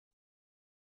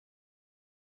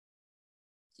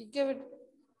ठीक है बेटा.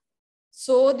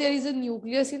 So there is a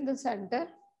nucleus in the center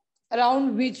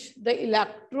around which the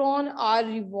electron are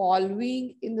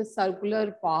revolving in the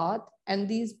circular path, and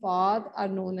these paths are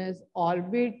known as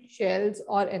orbit, shells,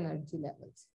 or energy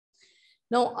levels.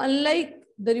 Now, unlike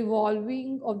the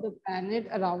revolving of the planet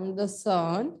around the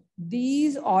sun,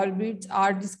 these orbits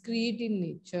are discrete in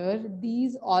nature.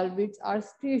 These orbits are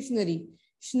stationary.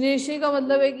 Stationery का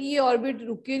मतलब है कि ये orbit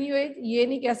रुके नहीं हुए, ये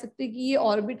नहीं कह सकते कि ये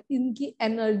ऑर्बिट इनकी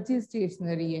एनर्जी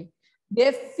स्टेशनरी है.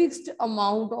 दे फिक्स्ड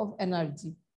अमाउंट ऑफ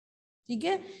एनर्जी. ठीक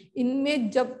है, इनमें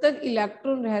जब तक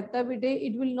इलेक्ट्रॉन रहता बेटे,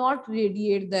 it will not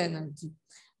radiate the energy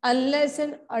unless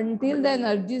and until the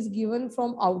energy is given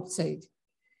from outside.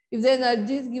 If the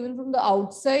energy is given from the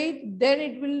outside, then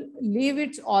it will leave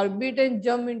its orbit and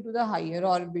jump into the higher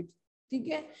orbit.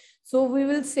 Okay? So we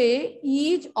will say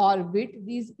each orbit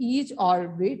is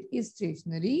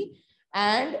stationary,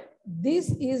 and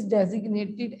this is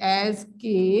designated as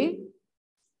K,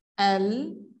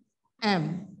 L,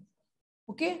 M.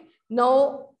 Okay.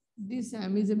 Now this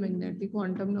M is a magnetic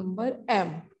quantum number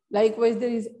M. Likewise, there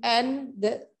is N.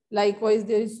 Likewise,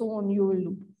 there is so on. You will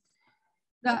do.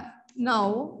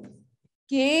 Now,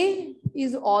 K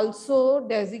is also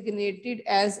designated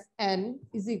as N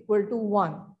is equal to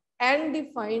 1. N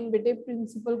defined with a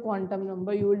principal quantum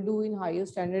number. You will do in higher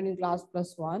standard in class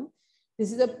 +1.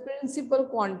 This is a principal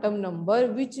quantum number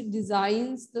which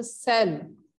designs the shell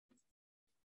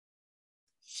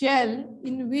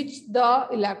in which the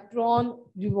electron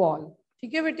revolve.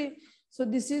 Okay, bete? So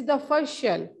this is the first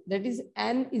shell, that is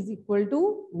N is equal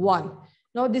to 1.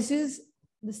 Now this is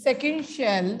the second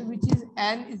shell, which is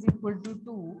N is equal to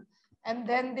 2. And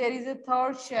then there is a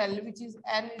third shell, which is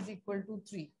N is equal to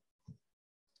 3.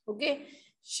 Okay.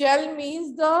 Shell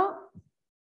means the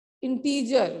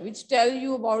integer, which tell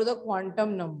you about the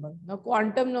quantum number. Now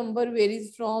quantum number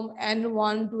varies from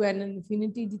N1 to N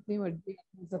infinity, जितने मर्जी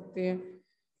हो सकते हैं.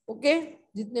 Okay,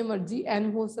 जितने मर्जी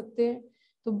N हो सकते हैं.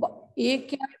 तो एक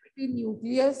क्या है,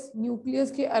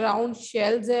 न्यूक्लियस के अराउंड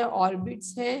शेल्स है,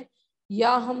 ऑर्बिट्स हैं,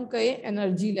 या हम कहें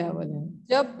एनर्जी लेवल है.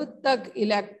 जब तक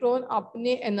इलेक्ट्रॉन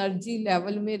अपने एनर्जी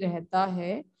लेवल में रहता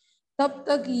है, तब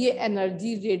तक ये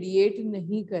एनर्जी रेडिएट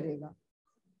नहीं करेगा.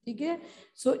 ठीक है.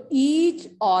 So each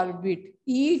orbit,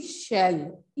 each shell,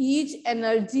 each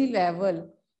energy level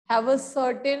have a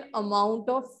certain amount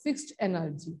of fixed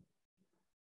energy.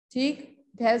 ठीक,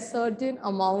 it has certain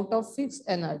amount of fixed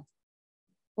energy.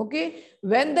 Okay,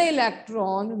 when the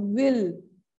electron will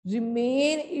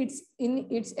remain in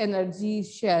its energy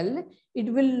shell, it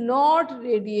will not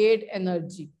radiate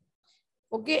energy.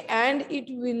 Okay, and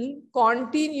it will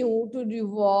continue to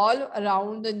revolve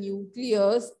around the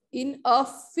nucleus in a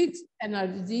fixed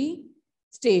energy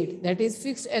state, that is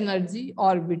fixed energy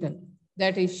orbital,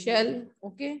 that is shell.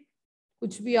 Okay,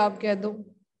 कुछ भी आप कह दो.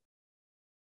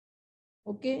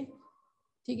 Okay,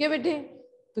 ठीक है बेटे.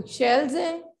 तो shells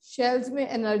हैं, शेल्स में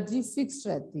एनर्जी फिक्स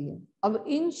रहती है. अब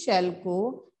इन शेल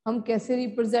को हम कैसे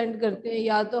रिप्रेजेंट करते हैं,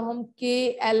 या तो हम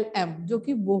KLM, जो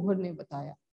कि बोहर ने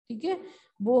बताया. ठीक है,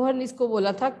 बोहर ने इसको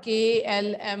बोला था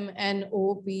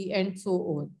KLMNOP एंड सो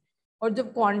ऑन. और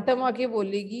जब क्वांटम आके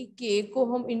बोलेगी K को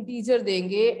हम इंटीजर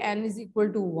देंगे, N is equal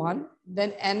to 1,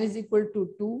 then N is equal to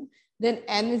 2, then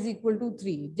N is equal to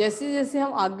 3. जैसे जैसे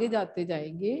हम आगे जाते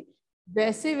जाएंगे,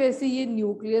 वैसे वैसे ये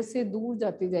न्यूक्लियस से दूर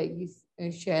जाती जाएगी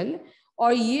शेल.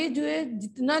 और ये जो है,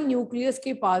 जितना न्यूक्लियस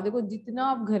के पास, देखो जितना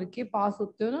आप घर के पास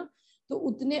होते हो ना, तो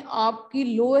उतने आपकी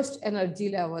लोएस्ट एनर्जी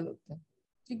लेवल होता है.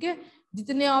 ठीक है,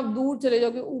 जितने आप दूर चले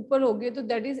जाओगे, ऊपर होगे, तो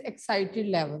दैट इज एक्साइटेड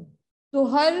लेवल. तो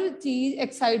हर चीज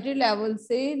एक्साइटेड लेवल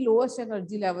से लोएस्ट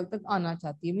एनर्जी लेवल तक आना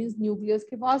चाहती है, मीन्स न्यूक्लियस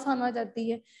के पास आना चाहती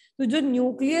है. तो जो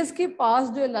न्यूक्लियस के पास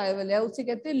जो लेवल है, उसे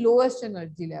कहते हैं लोएस्ट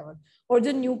एनर्जी लेवल. और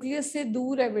जो न्यूक्लियस से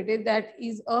दूर है बेटे, that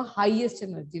is a highest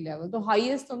energy level. तो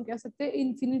हाईएस्ट तो हम कह सकते हैं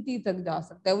इंफिनिटी तक जा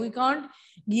सकता है. We can't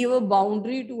give a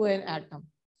boundary to an atom.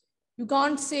 You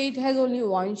can't say it has only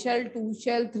 1 shell, 2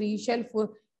 shell, 3 shell, 4.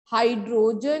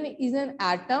 Hydrogen is an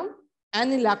atom,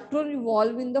 an electron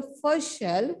revolve in the first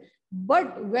shell, but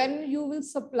when you will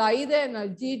supply the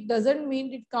energy, it doesn't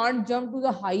mean it can't jump to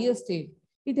the higher state.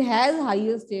 It has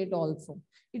higher state also.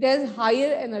 It has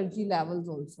higher energy levels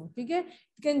also. Okay, it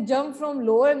can jump from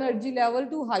lower energy level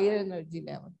to higher energy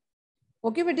level.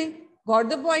 Okay, bete, got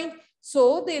the point?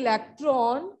 So the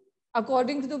electron,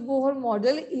 according to the Bohr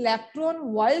model,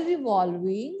 electron while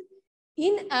revolving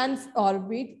in an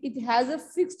orbit, it has a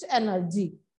fixed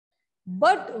energy.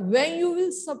 But when you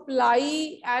will supply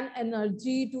an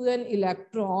energy to an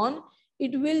electron,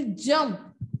 it will jump.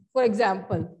 For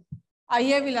example, I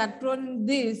have electron in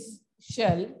this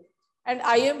shell and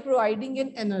I am providing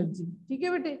an energy. ठीक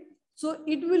है बेटे? So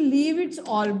it will leave its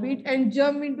orbit and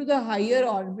jump into the higher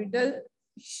orbital.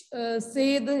 Say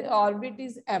the orbit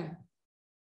is M.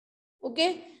 Okay,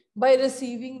 by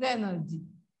receiving the energy.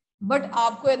 But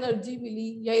आपको energy मिली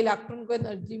या electron को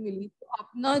energy मिली तो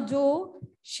अपना जो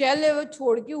shell है वो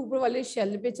छोड़ के ऊपर वाले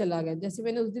शेल पे चला गया. जैसे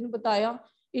मैंने उस दिन बताया,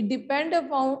 it depend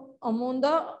upon the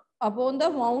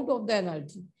amount of the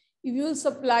energy. If you will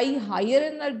supply higher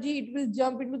energy, it will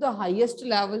jump into the highest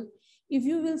level. If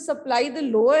you will supply the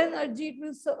lower energy, it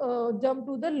will jump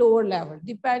to the lower level.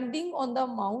 Depending on the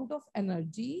amount of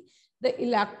energy, the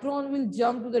electron will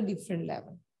jump to the different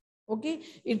level. Okay,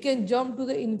 it can jump to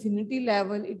the infinity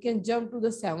level, it can jump to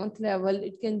the 7th level,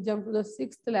 it can jump to the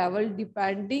 6th level,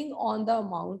 depending on the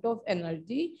amount of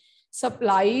energy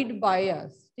supplied by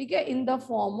us. Okay, in the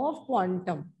form of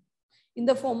quantum, in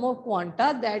the form of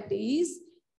quanta, that is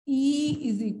E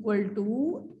is equal to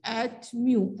h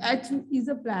mu. H is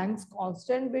a Planck's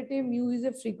constant, bete. Mu is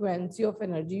a frequency of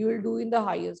energy. You will do in the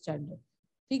higher standard.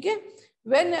 ठीक है.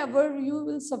 Whenever you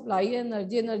will supply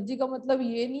energy, energy का मतलब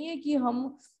ये नहीं है कि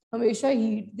हम हमेशा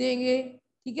हीट देंगे.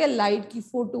 ठीक है, लाइट की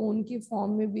फोटोन की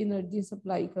फॉर्म में भी एनर्जी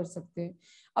सप्लाई कर सकते हैं.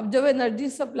 अब जब एनर्जी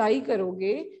सप्लाई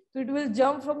करोगे तो it will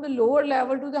jump from the lower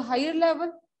level two the higher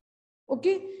level.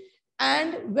 Okay,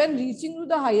 and when reaching to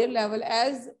the higher level,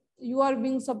 as you are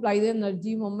being supplied the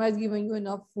energy, mama is giving you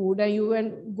enough food and you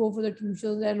can go for the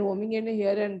tuitions and roaming in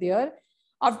here and there,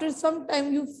 after some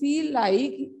time you feel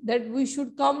like that we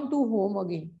should come to home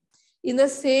again. In the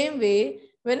same way,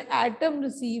 when atom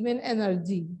receive an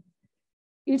energy,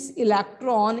 its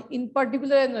electron in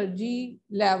particular energy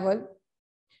level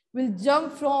will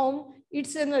jump from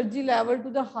its energy level to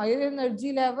the higher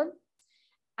energy level.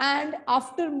 And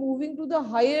after moving to the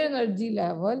higher energy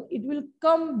level, it will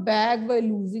come back by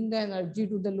losing the energy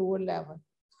to the lower level.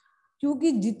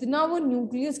 क्योंकि जितना वो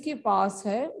nucleus के पास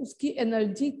है उसकी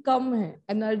energy कम है.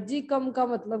 Energy कम का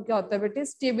मतलब क्या होता है बेटे?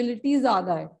 स्टेबिलिटी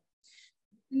ज्यादा है.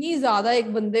 इतनी ज्यादा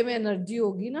एक बंदे में एनर्जी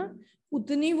होगी ना,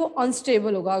 उतनी वो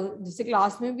अनस्टेबल होगा. जैसे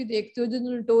क्लास में भी देखते हो जो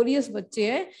नोटोरियस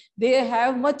बच्चे हैं, they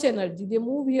have much energy, they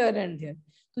move here and there.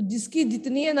 तो जिसकी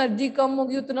जितनी एनर्जी कम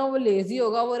होगी उतना वो लेजी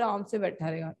होगा, वो आराम से बैठा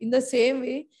रहेगा. In the same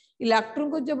way electron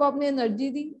को जब आपने एनर्जी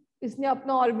दी, इसने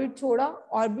अपना ऑर्बिट छोड़ा,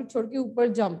 ऑर्बिट छोड़ के ऊपर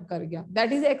जंप कर गया.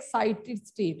 That is excited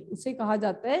state. उसे कहा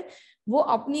जाता है वो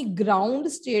अपनी ग्राउंड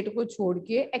स्टेट को छोड़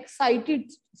के एक्साइटेड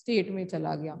स्टेट में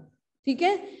चला गया. ठीक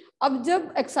है, अब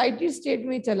जब एक्साइटेड स्टेट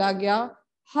में चला गया,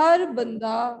 हर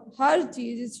बंदा, हर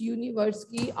चीज इस यूनिवर्स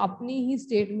की अपनी ही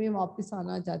स्टेट में वापस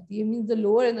आना चाहती है, means the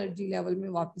lower energy level में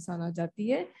वापस आना चाहती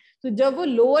है. तो जब वो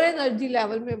लोअर एनर्जी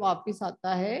लेवल में वापस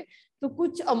आता है तो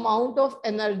कुछ अमाउंट ऑफ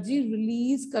एनर्जी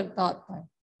रिलीज करता आता है.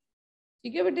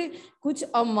 ठीक है बेटे, कुछ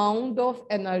अमाउंट ऑफ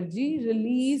एनर्जी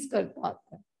रिलीज करता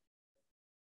आता है.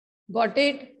 Got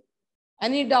it?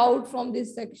 Any doubt from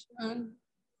this section?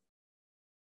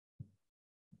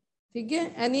 ठीक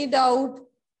है, any doubt?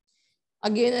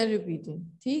 Again and repeating.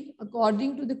 ठीक,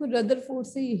 अकॉर्डिंग टू, देखो रदरफोर्ड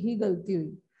से यही गलती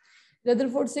हुई.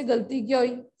 रदरफोर्ड से गलती क्या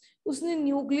हुई? उसने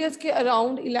न्यूक्लियस के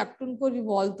अराउंड इलेक्ट्रॉन को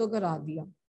रिवॉल्व तो करा दिया,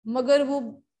 मगर वो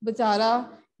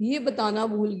बेचारा ये बताना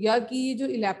भूल गया कि ये जो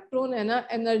इलेक्ट्रॉन है ना,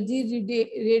 एनर्जी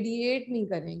रेडिएट नहीं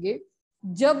करेंगे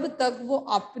जब तक वो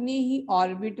अपनी ही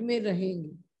ऑर्बिट में रहेंगे.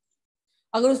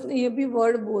 अगर उसने ये भी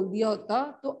वर्ड बोल दिया होता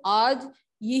तो आज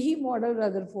यही मॉडल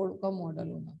रदरफोर्ड का मॉडल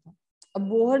होना था. अब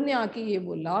बोहर ने आके ये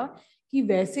बोला कि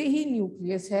वैसे ही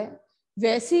न्यूक्लियस है,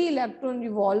 वैसे ही इलेक्ट्रॉन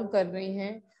रिवॉल्व कर रहे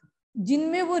हैं,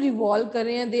 जिनमें वो रिवॉल्व कर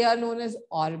रहे हैं they are known as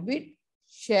orbit,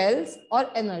 shells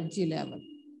और एनर्जी लेवल.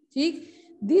 ठीक,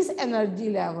 this energy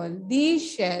level, these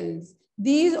shells,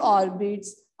 these orbits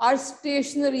are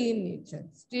stationary in nature.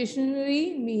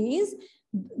 Stationary means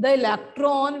the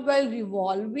electron while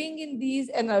revolving in these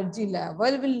energy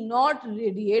level will not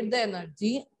radiate the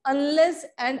energy unless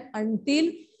and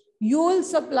until you will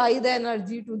supply the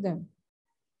energy to them.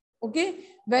 Okay,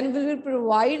 when we will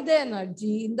provide the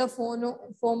energy in the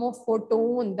form of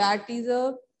photon, that is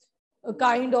a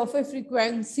kind of a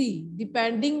frequency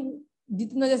depending,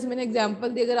 जितना, जैसे मैंने example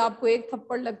दी, अगर आपको एक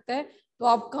थप्पड़ लगता है तो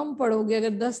आप कम पढ़ोगे, अगर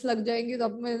 10 लग जाएंगे तो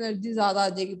आप में एनर्जी ज्यादा आ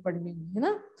जाएगी पढ़ने में, है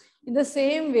ना. In the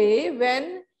same way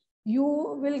when you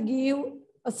will give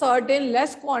a certain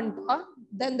less quanta,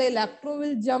 then the electron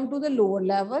will jump to the lower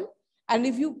level, and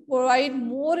if you provide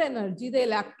more energy, the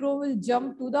electron will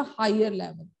jump to the higher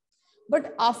level.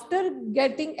 But after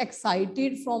getting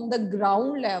excited from the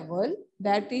ground level,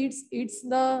 that it's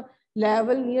the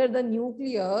level near the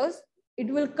nucleus, it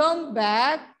will come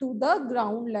back to the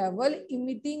ground level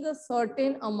emitting a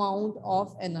certain amount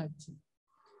of energy.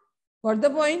 Got the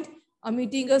point?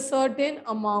 Emitting a certain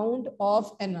amount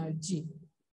of energy.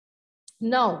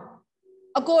 Now,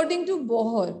 according to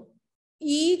Bohr,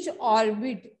 each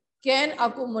orbit can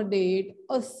accommodate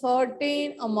a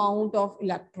certain amount of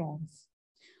electrons.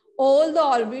 All the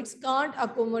orbits can't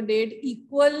accommodate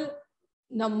equal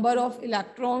number of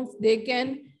electrons. They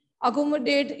can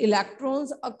accommodate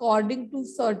electrons according to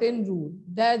certain rule.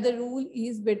 That the rule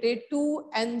is beta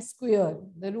 2n square.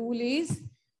 The rule is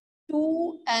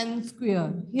 2n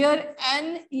square. Here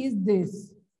n is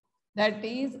this. That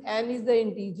is, n is the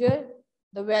integer.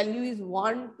 The value is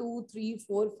 1, 2, 3,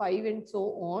 4, 5 and so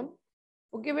on.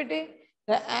 Okay, bete?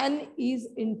 The n is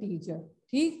integer.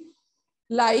 ठीक?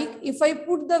 Like if I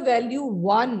put the value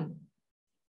 1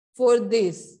 for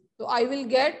this, so I will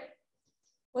get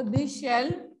for this shell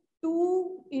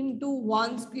 2 into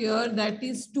 1 square, that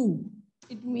is 2.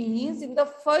 It means in the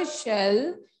first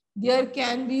shell there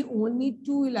can be only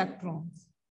 2 electrons.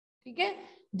 ठीक है?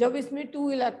 जब इसमें 2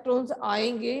 electrons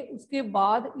आएंगे उसके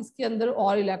बाद इसके अंदर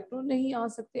और इलेक्ट्रॉन नहीं आ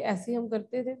सकते. ऐसे हम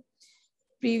करते थे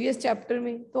प्रीवियस चैप्टर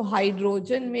में. तो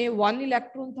हाइड्रोजन में 1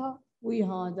 इलेक्ट्रॉन था, वो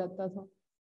यहाँ आ जाता था.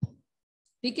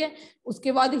 ठीक है.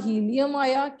 उसके बाद हीलियम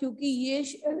आया, क्योंकि ये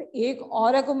एक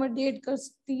और अकोमोडेट कर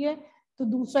सकती है तो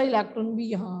दूसरा इलेक्ट्रॉन भी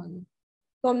यहाँ आ गया.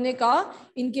 तो हमने कहा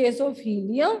इन केस ऑफ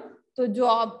हीलियम तो जो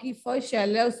आपकी फर्स्ट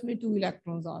शेल है उसमें 2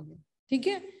 इलेक्ट्रॉन्स आ गए. ठीक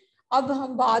है. अब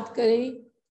हम बात करें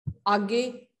आगे,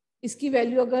 इसकी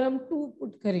वैल्यू अगर हम 2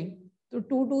 पुट करें तो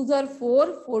 2 2s are 4,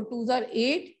 4 2s are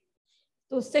 8.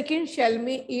 तो सेकेंड शेल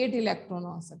में 8 इलेक्ट्रॉन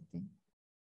आ सकते हैं.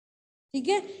 ठीक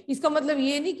है. इसका मतलब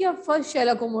ये नहीं कि आप फर्स्ट शेल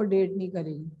अकोमोडेट नहीं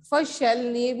करेंगे, फर्स्ट शेल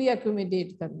ने भी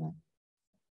अकोमोडेट करना है.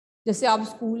 जैसे आप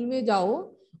स्कूल में जाओ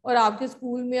और आपके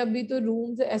स्कूल में अभी तो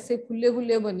रूम्स ऐसे खुले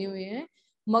खुले बने हुए हैं,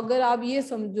 मगर आप ये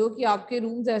समझो कि आपके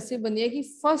रूम्स ऐसे बने हैं कि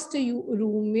फर्स्ट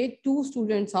रूम में 2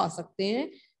 स्टूडेंट्स आ सकते हैं,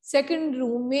 सेकंड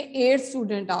रूम में 8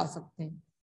 स्टूडेंट आ सकते हैं.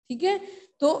 ठीक है.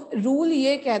 तो रूल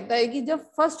ये कहता है कि जब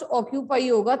फर्स्ट ऑक्यूपाई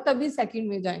होगा तभी सेकंड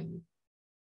में जाएंगे.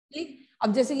 ठीक.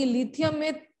 अब जैसे कि लिथियम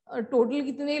में टोटल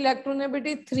कितने इलेक्ट्रॉन है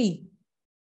बेटे? 3.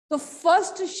 तो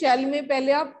फर्स्ट शेल में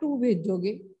पहले आप 2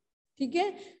 भेजोगे. ठीक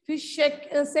है. फिर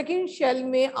सेकंड शेल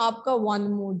में आपका 1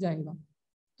 मोर जाएगा.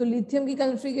 तो लिथियम की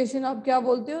कॉन्फ़िगरेशन आप क्या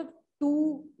बोलते हो?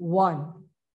 2 1.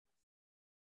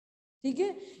 ठीक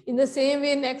है. In the same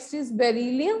way next is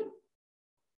beryllium.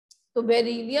 तो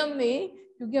बेरिलियम में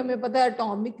क्योंकि हमें पता है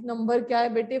एटॉमिक नंबर क्या है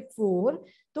बेटे? 4.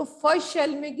 तो फर्स्ट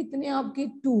शेल में कितने आपके?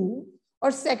 2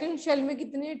 और सेकंड शेल में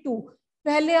कितने? 2.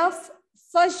 पहले आप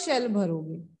फर्स्ट शेल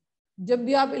भरोगे. जब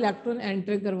भी आप इलेक्ट्रॉन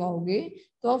एंटर करवाओगे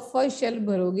तो आप फर्स्ट शेल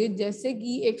भरोगे. जैसे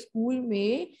कि एक स्कूल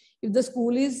में if the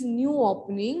school is new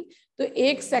opening, तो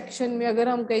एक सेक्शन में अगर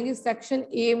हम कहेंगे सेक्शन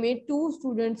ए में 2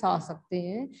 स्टूडेंट्स आ सकते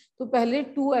हैं तो पहले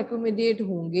 2 एकोमोडेट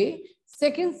होंगे.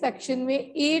 सेकंड सेक्शन में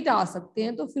 8 आ सकते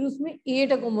हैं तो फिर उसमें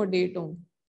 8 एकोमोडेट होंगे.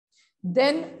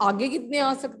 देन आगे कितने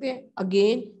आ सकते हैं?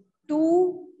 Again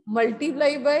 2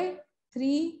 multiply by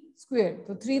 3 square.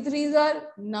 तो 3 3s are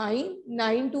 9,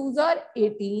 9 2s are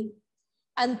 18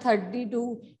 and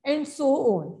 32 and so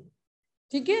on.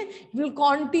 ठीक है. will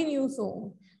continue so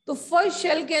on. तो first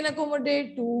shell can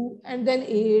accommodate 2 and then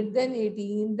 8 then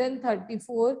 18 then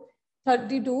 34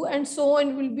 32 and so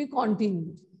on will be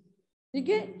continued. ठीक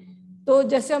है. तो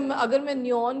जैसे हम अगर मैं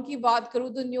नियॉन की बात करूं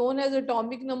तो neon has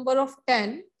atomic number of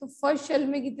 10. तो फर्स्ट शेल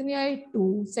में कितने आए?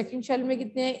 2. सेकंड शेल में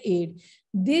कितने आए? 8.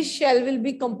 This shell will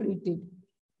be completed.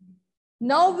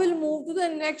 Now we'll move to the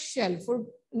next shell for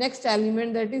next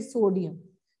element, that is sodium.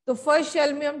 तो first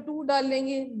shell में हम 2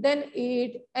 डालेंगे, then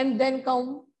 8 and then come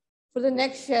for the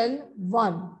next shell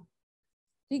 1.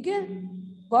 ठीक है.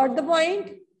 Got the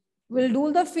point? We'll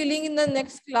do the filling in the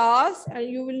next class and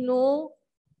you will know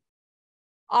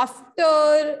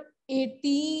after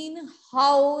 18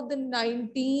 how the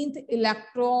 19th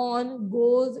electron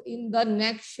goes in the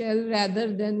next shell rather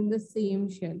than in the same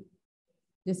shell.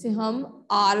 जैसे हम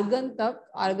argon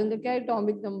तक, argon का क्या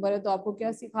atomic number है तो आपको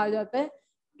क्या सिखाया जाता है?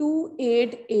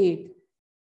 288.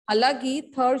 हालांकि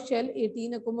थर्ड शेल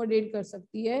 18 अकोमोडेट कर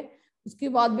सकती है. उसके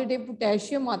बाद बेटे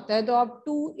पोटेशियम आता है तो आप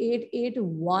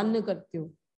 2881 करते हो,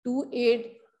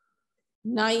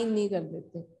 289 नहीं कर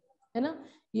देते, है ना.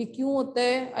 ये क्यों होता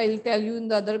है? I will tell you in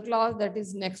the other class, that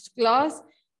is next class.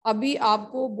 अभी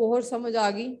आपको बोहर समझ आ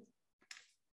गई.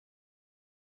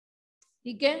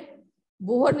 ठीक है.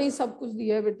 बोहर नहीं सब कुछ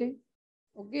दिया है बेटे.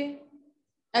 Okay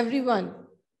everyone.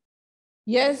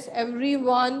 Yes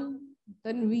everyone.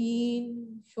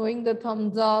 तनवीन शोइंग द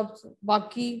थम्स अप.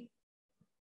 बाकी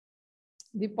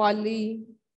दीपाली,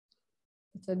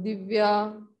 अच्छा Divya,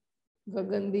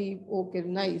 Gagandeep. Okay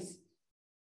nice.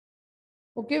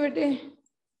 Okay बेटे.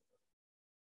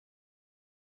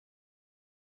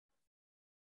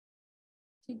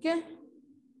 ठीक है.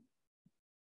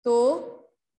 तो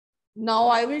now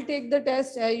I will take the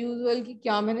test as usual कि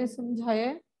क्या मैंने समझाया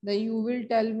है. then you will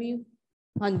tell me.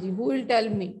 Hanji, who will tell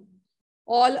me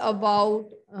all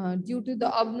about due to the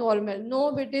abnormal?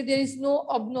 No, bete, there is no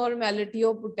abnormality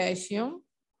of potassium.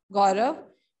 गौरव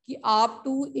कि आप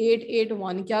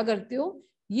 2881 क्या करते हो,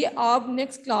 ये आप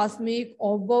नेक्स्ट क्लास में एक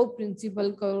ऑबव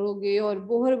प्रिंसिपल करोगे और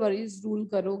बोहर-बरीज रूल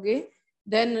करोगे,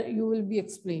 then you will be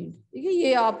explained. ठीक है,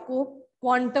 ये आपको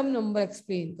क्वांटम नंबर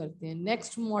एक्सप्लेन करते हैं,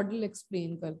 नेक्स्ट मॉडल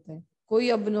एक्सप्लेन करता है. कोई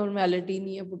अबनॉर्मेलिटी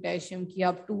नहीं है पोटेशियम की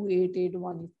आप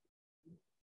 2881.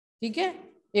 ठीक है,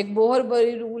 एक बोहर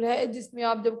बरी रूल है जिसमें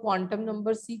आप जब क्वांटम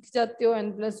नंबर सीख जाते हो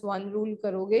n+1 रूल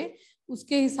करोगे,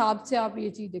 उसके हिसाब से आप ये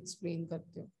चीज एक्सप्लेन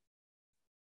करते हो.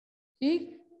 ठीक,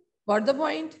 got the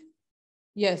point?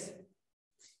 Yes.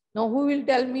 Now who will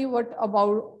tell me what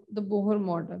about the Bohr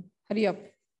model? Hurry up,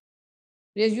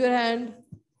 raise your hand.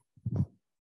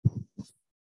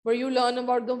 But you learn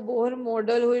about the Bohr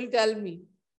model, who will tell me?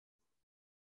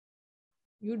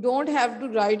 You don't have to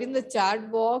write in the chat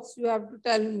box, you have to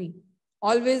tell me.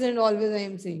 Always and always I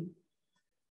am saying.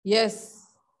 Yes.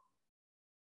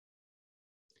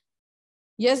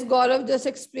 Yes, Gaurav,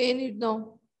 just explain it now.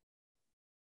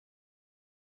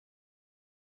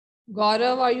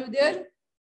 Gaurav, are you there?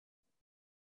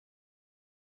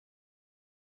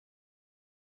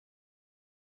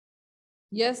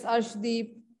 Yes,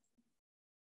 Arshdeep.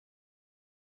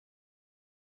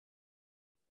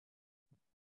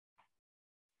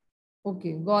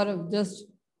 Okay, Gaurav, just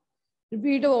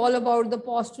repeat all about the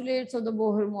postulates of the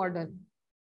Bohr model.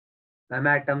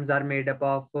 Atoms are made up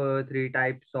of three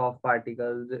types of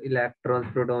particles: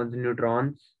 electrons, protons,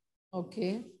 neutrons.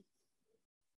 Okay.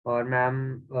 Or ma'am,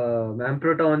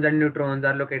 protons and neutrons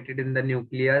are located in the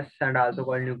nucleus and also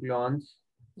called nucleons.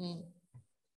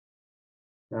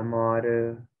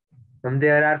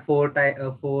 There are four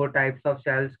types of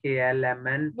shells: K, L, M,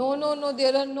 N. No.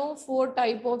 There are no 4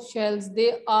 type of shells.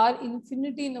 There are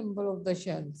infinity number of the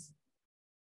shells.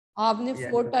 आपने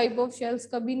 4 type of shells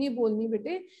कभी नहीं बोलनी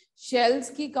बेटे. Shells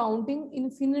की counting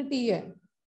infinity है.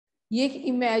 ये एक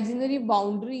imaginary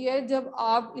boundary है. जब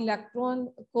आप इलेक्ट्रॉन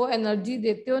को एनर्जी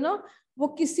देते हो ना, वो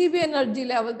किसी भी एनर्जी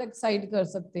लेवल तक एक्साइट कर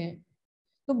सकते हैं.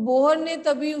 तो बोहर ने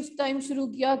तभी उस टाइम शुरू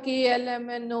किया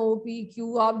KLMNOP,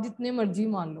 आप जितने मर्जी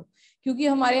मान लो, क्योंकि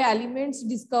हमारे एलिमेंट्स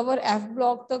डिस्कवर F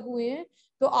ब्लॉक तक हुए हैं.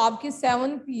 तो आपके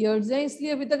 7 पीरियड्स हैं,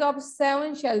 इसलिए अभी तक आप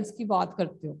 7 शेल्स की बात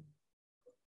करते हो.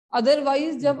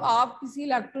 अदरवाइज जब आप किसी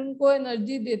इलेक्ट्रॉन को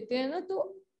एनर्जी देते हैं ना,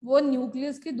 तो वो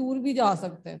न्यूक्लियस के दूर भी जा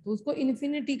सकता है, तो उसको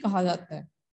इन्फिनिटी कहा जाता है.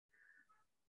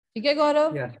 ठीक है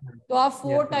गौरव? तो आप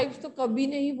 4 टाइप्स तो कभी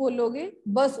नहीं बोलोगे,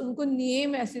 बस उनको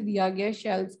नेम ऐसे दिया गया है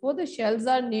शेल्स को. The shells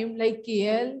are named like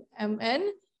KL, MN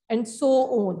and so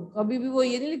on. कभी भी वो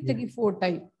ये नहीं लिखते कि 4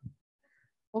 type.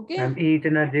 Okay. Each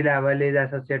energy level is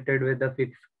associated with a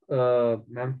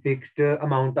fixed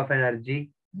amount of energy.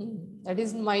 That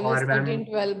is minus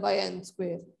 1312 by n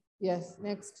square. Yes,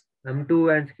 next.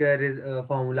 2n square is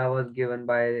formula was given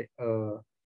by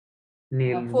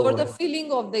Neil for Bohr. the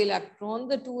filling of the electron,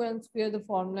 the 2n square, the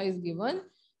formula is given,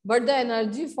 but the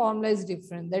energy formula is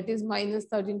different. That is minus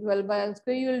 1312 by n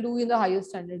square. You will do in the higher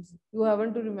standards. You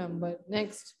haven't to remember.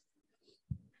 Next.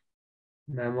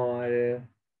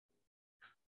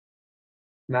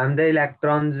 Ma'am, the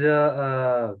electrons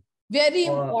very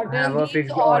important. have a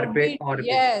fixed orbit.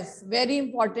 Yes, very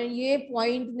important. ये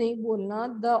point नहीं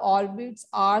बोलना. The orbits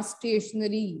are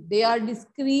stationary. They are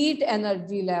discrete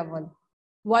energy level.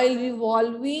 While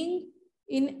revolving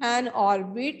in an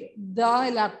orbit, the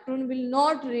electron will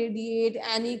not radiate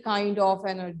any kind of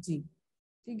energy.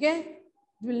 ठीक है?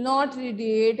 It will not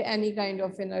radiate any kind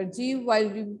of energy while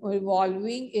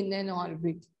revolving in an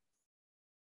orbit.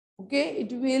 Okay,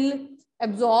 it will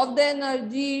absorb the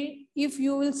energy if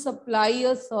you will supply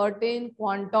a certain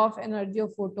quantity of energy,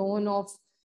 of photon of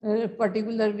a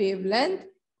particular wavelength,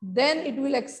 then it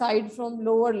will excite from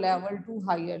lower level to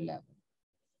higher level.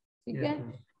 Okay? Yes.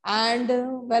 And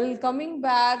while coming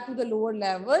back to the lower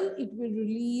level, it will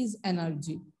release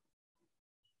energy.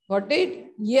 Got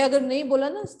it? ये अगर नहीं बोला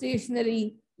ना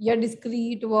stationary या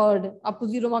discrete word, आपको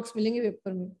 0 marks मिलेंगे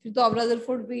paper में. फिर तो आप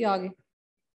रदरफोर्ड पे ही आ गए.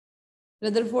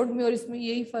 रदरफोर्ड में और इसमें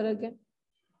यही फर्क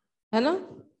है ना?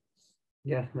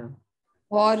 Yes, ma'am.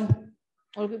 और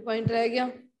कोई पॉइंट रह गया?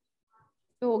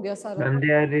 तो हो गया सारा. Ma'am,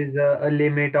 there is a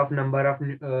limit of number of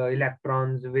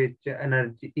electrons which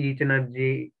each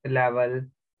energy level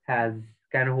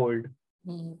can hold.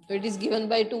 So it is given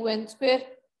by 2n square.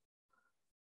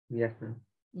 Yes, ma'am.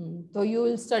 So you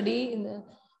will study in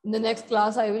the next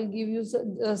class. I will give you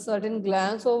a certain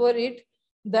glance over it,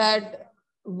 that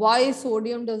why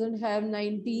sodium doesn't have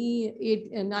 9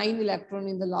 electron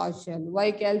in the last shell, why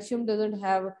calcium doesn't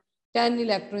have 10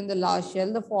 electron in the last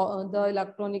shell. The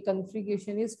electronic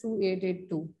configuration is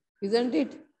 2882, isn't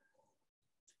it?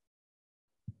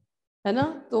 है ना?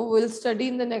 तो we'll study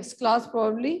in the next class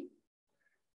probably.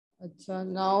 Acha,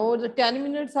 now the 10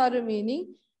 minutes are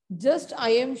remaining. Just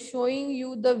I am showing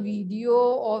you the video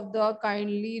of the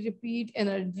kindly repeat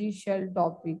energy shell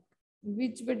topic.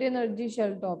 Which bit energy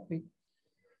shell topic?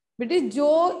 बेटे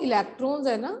जो electrons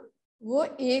है ना, वो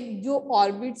एक जो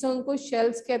orbits हैं उनको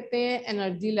shells कहते हैं,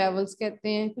 एनर्जी लेवल्स कहते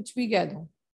हैं, कुछ भी कह दो,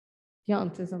 ध्यान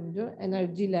से समझो,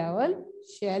 एनर्जी लेवल,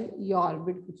 शेल या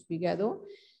ऑर्बिट, कुछ भी कह दो।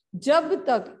 जब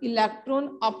तक इलेक्ट्रॉन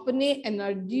अपने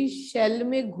एनर्जी शेल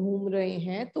में घूम रहे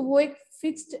हैं तो वो एक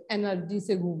फिक्स्ड एनर्जी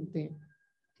से घूमते हैं,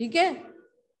 ठीक है?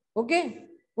 ओके,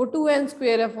 वो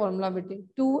 2n² है फॉर्मूला बेटे,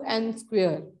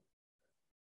 2n²,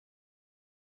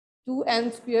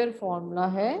 2n² फॉर्मूला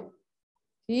है,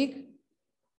 ठीक?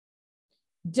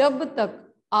 जब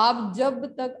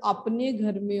तक अपने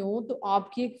घर में हो तो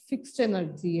आपकी एक फिक्स्ड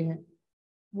एनर्जी है,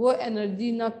 वो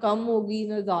एनर्जी ना कम होगी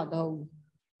ना ज्यादा होगी,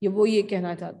 ये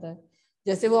कहना चाहता है।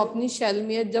 जैसे वो अपनी शेल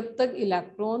में है, जब तक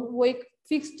इलेक्ट्रॉन वो एक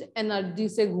फिक्स्ड एनर्जी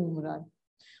से घूम रहा है,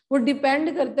 वो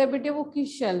डिपेंड करता है बेटे वो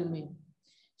किस शेल में।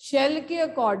 शेल के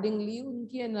अकॉर्डिंगली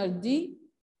उनकी एनर्जी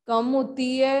कम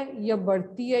होती है या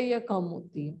बढ़ती है या कम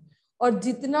होती है, और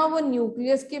जितना वो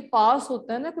न्यूक्लियस के पास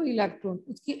होता है ना कोई इलेक्ट्रॉन,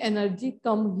 उसकी एनर्जी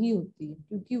कम ही होती है,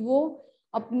 क्योंकि वो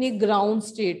अपने ग्राउंड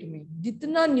स्टेट में,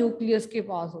 जितना न्यूक्लियस के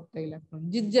पास होता है इलेक्ट्रॉन,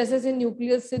 जैसे जैसे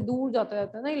न्यूक्लियस से दूर जाता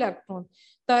है ना इलेक्ट्रॉन,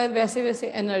 तब वैसे वैसे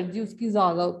एनर्जी उसकी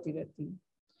ज्यादा होती रहती है।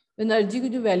 एनर्जी की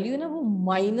जो वैल्यू है ना वो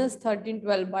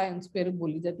 -1312/n²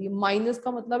 बोली जाती है। माइनस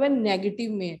का मतलब है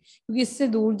नेगेटिव में, क्योंकि इससे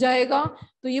दूर जाएगा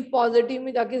तो ये पॉजिटिव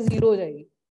में जाके 0 हो जाएगी,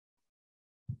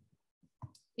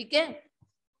 ठीक है?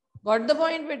 गॉट द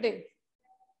पॉइंट बेटे?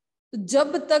 तो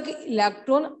जब तक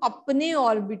इलेक्ट्रॉन अपने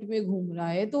ऑर्बिट में घूम रहा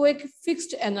है तो वो एक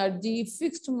fixed energy,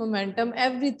 fixed momentum,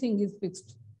 everything is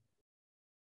fixed,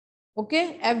 okay,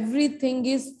 everything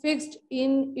is fixed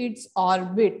in its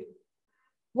orbit.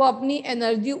 वो अपनी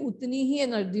एनर्जी, उतनी ही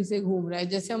एनर्जी से घूम रहा है।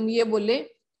 जैसे हम ये बोले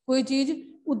कोई चीज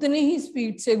उतनी ही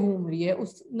स्पीड से घूम रही है,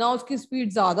 ना उसकी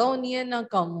स्पीड ज्यादा होनी है ना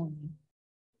कम होनी है,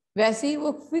 वैसे ही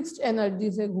वो फिक्स्ड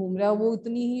एनर्जी से घूम रहा है, वो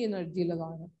उतनी ही एनर्जी लगा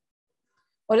रहा है।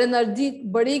 और एनर्जी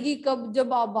बढ़ेगी कब?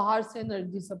 जब आप बाहर से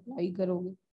एनर्जी सप्लाई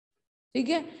करोगे, ठीक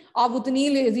है? आप उतनी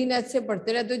लेजीनेस से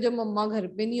पढ़ते रहते हो, जब मम्मा घर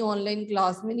पे नहीं, ऑनलाइन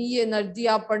क्लास में नहीं, ये एनर्जी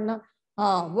आप पढ़ना।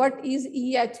 हाँ, what is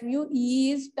EHmu?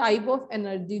 E is type of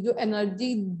energy, जो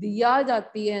एनर्जी दिया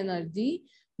जाती है, एनर्जी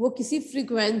वो किसी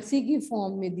फ्रीक्वेंसी की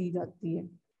फॉर्म में दी जाती है,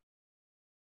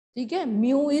 ठीक है?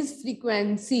 Mu is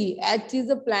frequency, H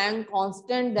is a Planck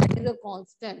constant, that is a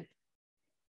constant.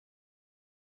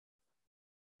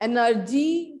 Energy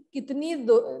कितनी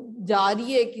जा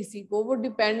रही है किसी को, वो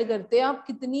डिपेंड करते हैं आप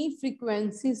कितनी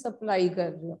फ्रीक्वेंसी सप्लाई कर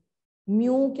रहे हो।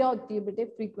 म्यू क्या होती है बेटे?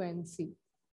 Frequency,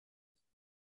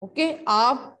 okay?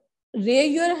 आप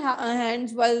raise your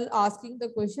hands while asking the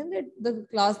question, that the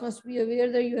class must be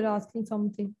aware that you are asking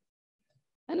something,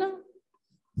 है ना?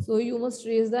 So you must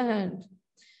raise the hand.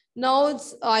 Now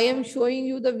I am showing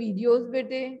you the videos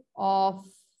bete of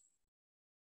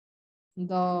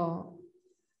the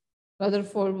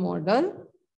Rutherford model,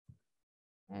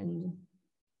 and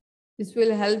this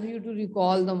will help you to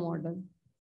recall the model.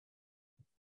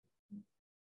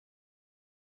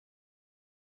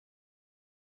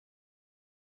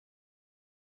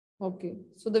 Okay,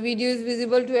 so the video is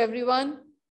visible to everyone?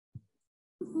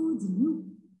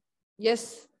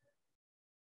 Yes.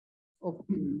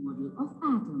 Okay. Model of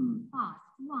atom, part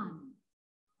 1.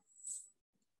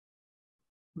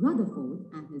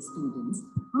 Rutherford and his students,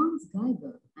 Hans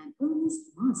Geiger and Ernest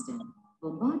Marsden,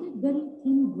 bombarded very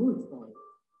thin gold foil,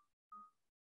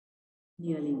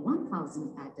 nearly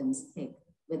 1,000 atoms thick,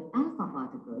 with alpha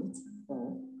particles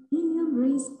or helium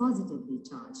rays positively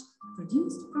charged,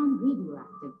 produced from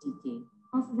radioactive decay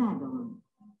of radon.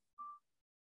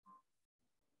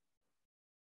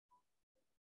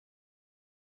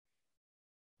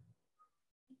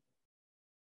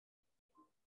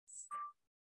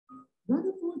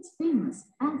 Rutherford's famous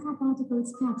alpha particle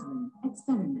scattering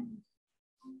experiment.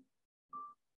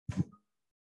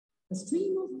 A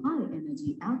stream of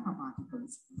high-energy alpha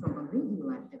particles from a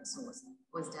radioactive source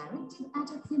was directed at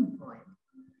a thin foil,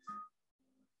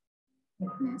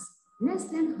 thickness less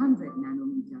than 100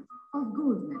 nanometers of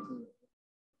gold metal.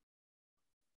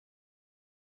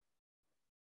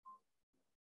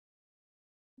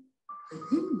 The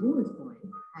thin gold foil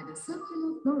had a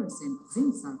circular fluorescent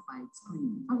zinc sulfide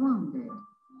screen around it.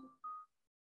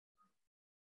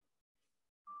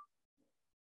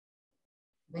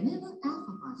 Whenever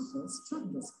alpha particles struck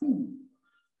the screen,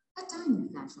 a tiny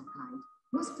flash of light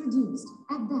was produced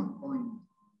at that point.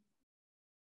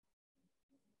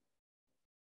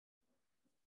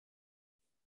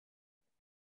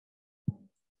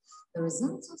 The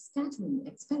results of scattering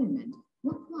experiment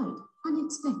were quite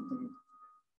unexpected.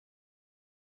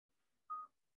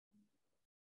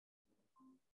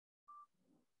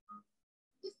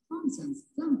 If Thomson's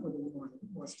plum pudding model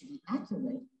was to be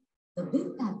accurate, the big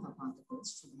alpha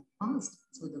particles should have passed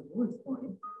through the gold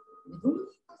foil with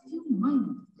only a few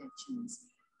minor deflections.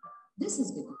 This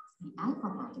is because the alpha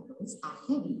particles are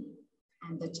heavy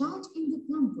and the charge in the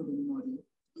plum pudding model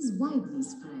is widely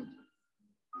spread.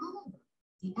 However,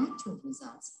 the actual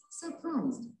results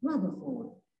surprised Rutherford.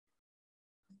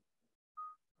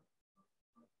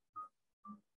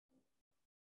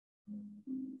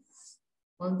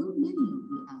 Although many of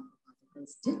the alpha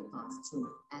particles did pass through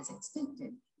as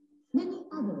expected, many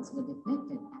others were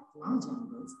deflected at large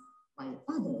angles, while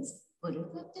others were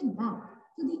reflected back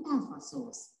to the alpha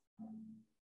source.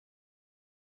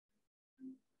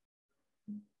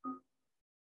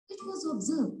 It was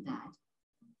observed that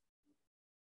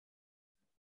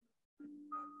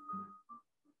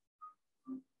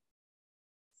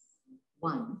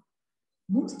one,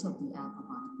 most of the alpha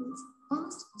particles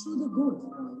passed through the gold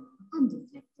foil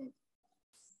undeflected.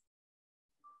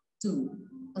 2,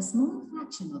 a small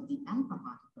fraction of the alpha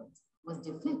particles was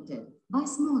deflected by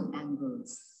small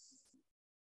angles.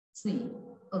 3,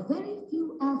 a very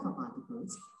few alpha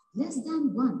particles, less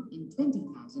than 1 in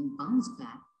 20,000 bounced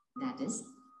back, that is,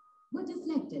 were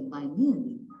deflected by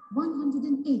nearly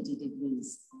 180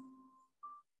 degrees.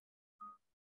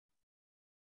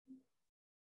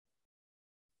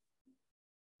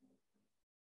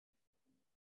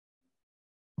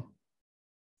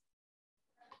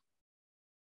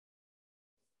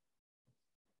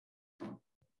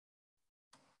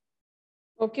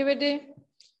 Okay बेटे,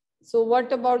 so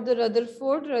what about the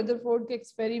Rutherford? Rutherford के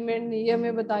experiment ने ये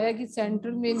हमें बताया कि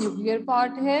centre में nuclear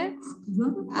part है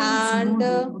and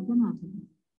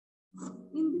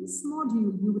in this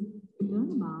module you will learn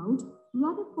about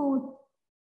Rutherford.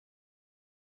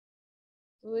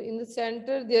 So in the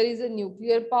center there is a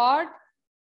nuclear part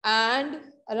and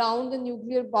around the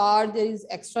nuclear part there is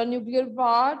extra nuclear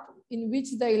part in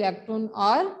which the electrons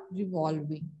are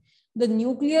revolving. The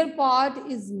nuclear part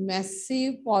is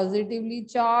massive, positively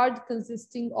charged,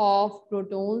 consisting of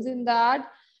protons in that,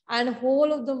 and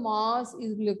whole of the mass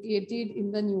is located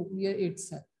in the nucleus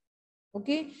itself.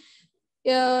 Okay.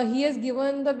 He has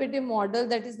given the bit a model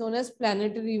that is known as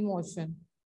planetary motion.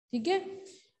 Okay.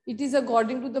 It is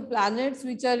according to the planets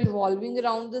which are revolving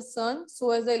around the sun,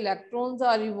 so as the electrons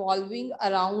are revolving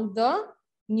around the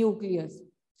nucleus.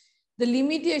 The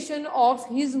limitation of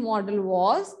his model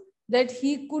was that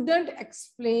he couldn't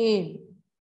explain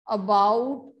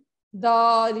about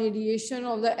the radiation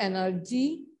of the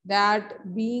energy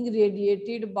that being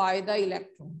radiated by the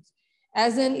electrons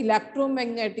as an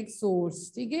electromagnetic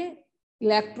source. ठीक है,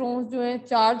 electrons जो है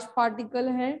charge particle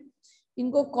हैं,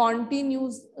 इनको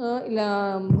continuous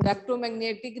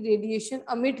electromagnetic radiation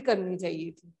अमिट करनी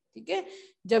चाहिए थी. ठीक है,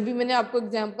 जब भी मैंने आपको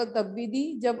एग्जांपल तब भी दी,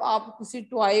 जब आप किसी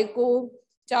टॉय को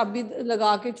चाबी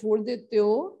लगा के छोड़ देते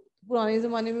हो, पुराने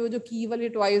जमाने में वो जो की वाले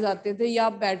टॉयज आते थे, या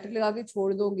आप बैटरी लगा के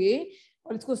छोड़ दोगे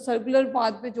और इसको सर्कुलर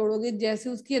पाथ पे छोड़ोगे, जैसे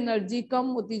उसकी एनर्जी कम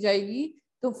होती जाएगी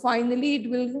तो finally it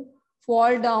will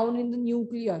fall down in the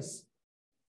nucleus.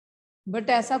 But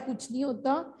ऐसा कुछ नहीं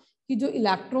होता कि जो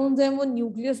इलेक्ट्रॉन्स हैं वो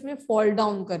न्यूक्लियस में फॉल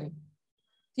डाउन करें.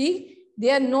 ठीक,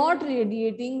 they are not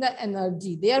radiating the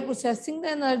energy, they are processing the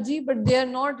energy but they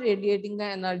are not radiating the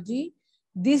energy.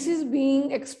 This is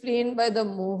being explained by the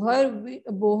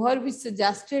Bohr, which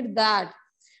suggested that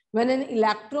when an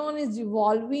electron is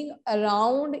revolving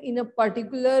around in a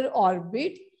particular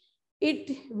orbit,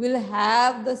 it will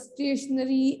have the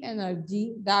stationary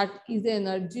energy, that is the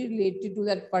energy related to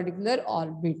that particular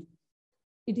orbit.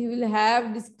 It will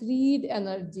have discrete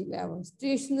energy level,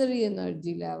 stationary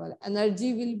energy level.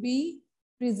 Energy will be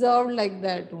preserved like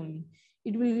that only.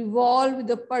 It will revolve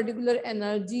with a particular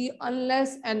energy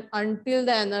unless and until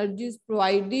the energy is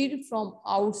provided from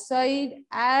outside,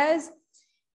 as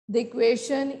the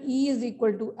equation E is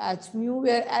equal to h mu,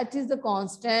 where h is the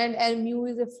constant and mu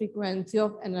is the frequency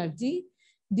of energy.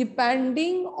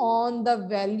 Depending on the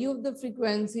value of the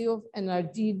frequency of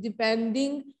energy,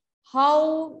 depending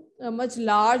how much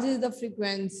large is the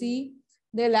frequency,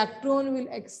 the electron will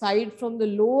excite from the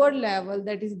lower level,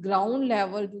 that is ground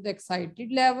level, to the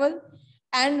excited level.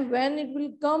 And when it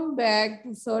will come back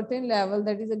to certain level,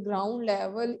 that is a ground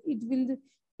level, it will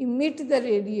emit the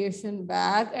radiation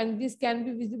back, and this can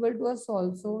be visible to us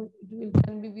also.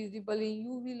 Can be visible in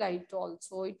UV light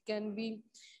also. It can be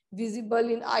visible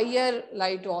in IR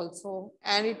light also,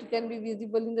 and it can be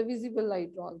visible in the visible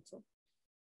light also.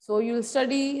 So you'll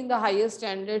study in the higher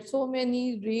standard, so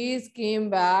many rays came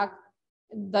back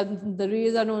The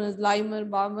rays are known as Lymer,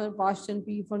 Balmer, Paschen,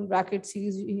 P von bracket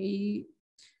series. The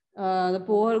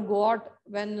Bohr got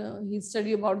when he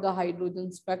studied about the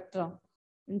hydrogen spectra.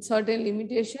 In certain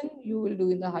limitation, you will do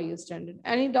in the higher standard.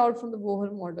 Any doubt from the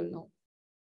Bohr model now?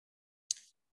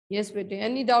 Yes, bete.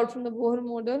 Any doubt from the Bohr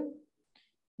model?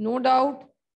 No doubt.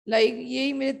 Like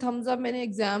यही मेरे thumbs up मैंने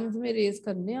exams में raise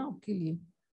करने हैं आपके लिए.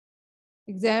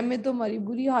 Exam में तो हमारी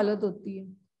बुरी हालत होती है.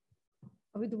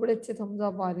 अभी तो बड़े अच्छे thumbs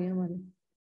up आ रहे हैं हमारे.